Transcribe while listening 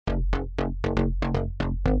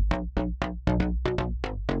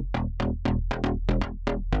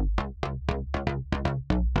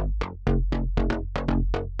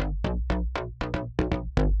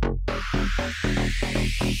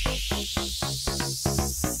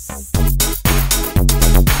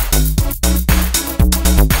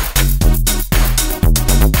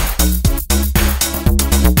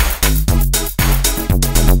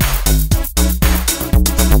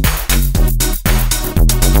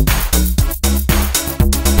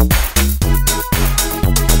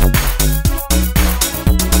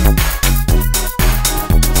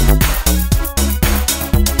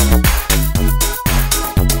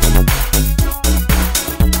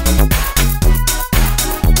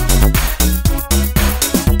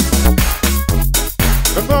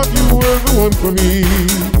one for me,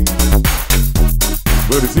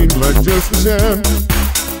 but it seemed like just a sham.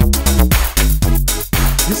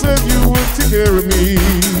 You said you would take care of me,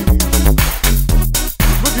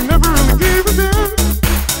 but you never really gave a damn.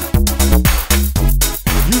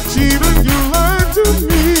 You cheated, you lied to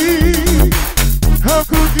me. How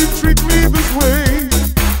could you treat me this way?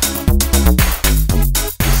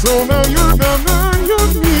 So now you're down on your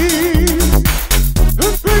knees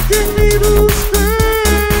and begging me to stay.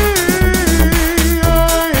 I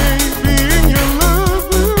ain't being your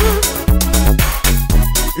lover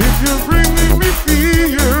if you're bringing me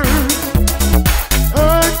fears. I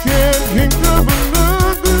can't think of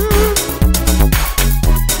another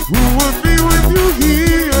who would be with you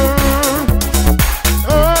here.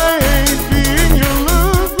 I ain't being your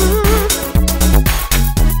lover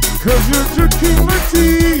 'cause you're jerking my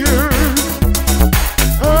tears.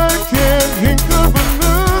 I can't think of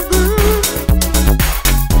another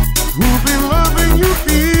who'll be loving you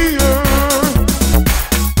dear.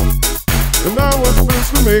 And I was first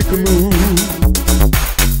to make a move.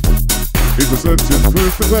 It was such a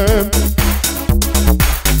perfect plan,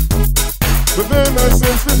 but then I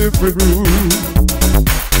sensed a different groove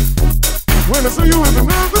when I saw you with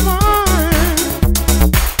another mind.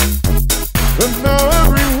 And now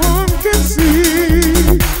everyone can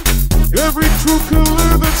see every true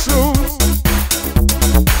color that shows.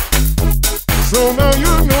 So now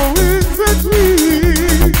you know exactly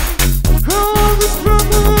how this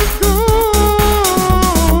drama goes.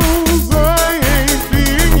 I ain't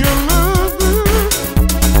being your lover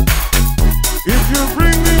if you're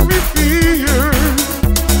bringing me fears.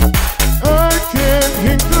 I can't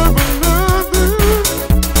think of another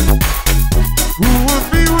who would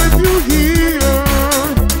be with you here.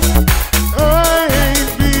 I ain't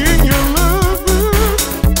being your lover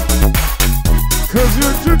 'cause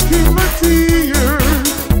you're jerking my tears.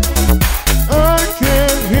 I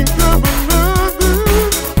can't think of another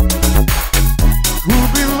who'll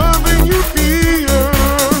be loving you dear.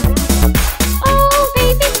 Oh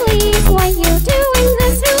baby please, why you doing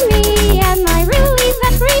this to me? Am I really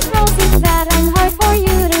that great rose? Is that I'm hard for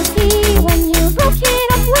you to see? When you broke it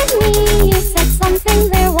up with me, you said something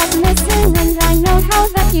there was missing. And I know how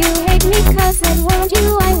that you hate me 'cause it wasn't you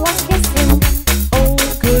I was kissing. Oh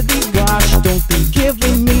goody gosh, don't be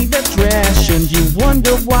giving me the trash. And you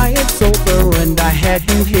wonder why it's over and I had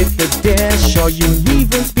you hit the dash. Are you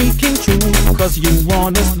even speaking true? 'Cause you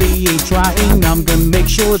honestly ain't trying. I'm gonna make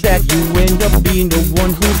sure that you end up being the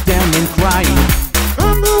one who's down and